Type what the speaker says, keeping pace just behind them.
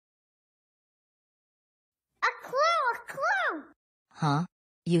Huh?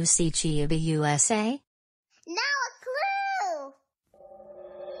 You see Chibi USA? Now a clue!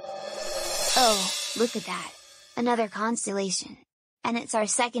 Oh, look at that. Another constellation. And it's our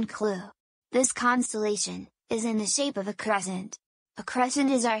second clue. This constellation is in the shape of a crescent. A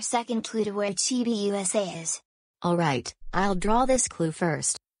crescent is our second clue to where Chibi USA is. Alright, I'll draw this clue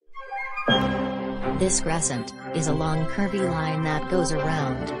first. This crescent is a long curvy line that goes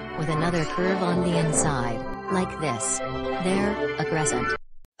around, with another curve on the inside, like this. There, a crescent.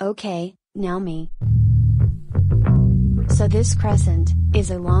 Okay, now me. So this crescent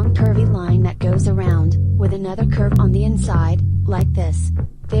is a long curvy line that goes around, with another curve on the inside, like this.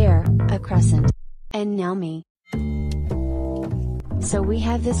 There, a crescent. And now me. So we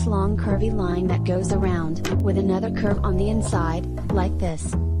have this long curvy line that goes around, with another curve on the inside, like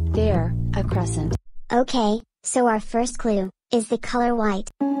this. There, a crescent. Okay, so our first clue is the color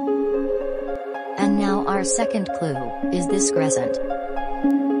white. And now our second clue is this crescent.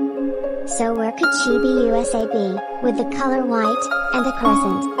 So where could Chibi USA be, with the color white and a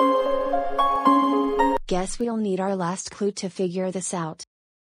crescent? Guess we'll need our last clue to figure this out.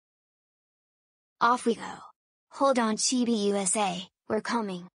 Off we go. Hold on Chibi USA, we're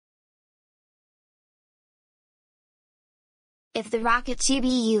coming. If the rocket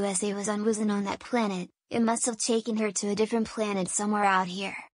Chibi USA wasn't on that planet, it must have taken her to a different planet somewhere out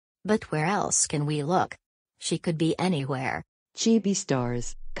here. But where else can we look? She could be anywhere. Chibi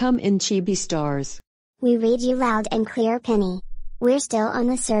stars, come in Chibi stars. We read you loud and clear, Penny. We're still on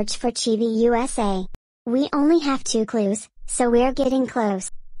the search for Chibi USA. We only have 2 clues, so we're getting close.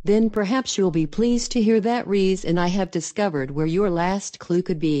 Then perhaps you'll be pleased to hear that Reese and I have discovered where your last clue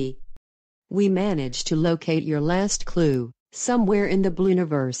could be. We managed to locate your last clue, somewhere in the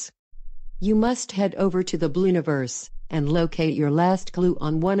Blueniverse. You must head over to the Blueniverse, and locate your last clue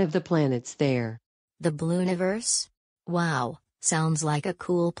on one of the planets there. The Blueniverse? Wow, sounds like a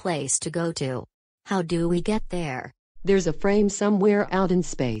cool place to go to. How do we get there? There's a frame somewhere out in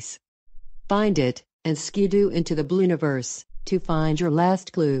space. Find it, and skidoo into the Blueniverse, to find your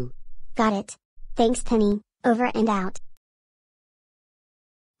last clue. Got it. Thanks, Penny. Over and out.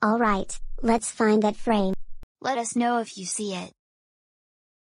 Alright, let's find that frame. Let us know if you see it.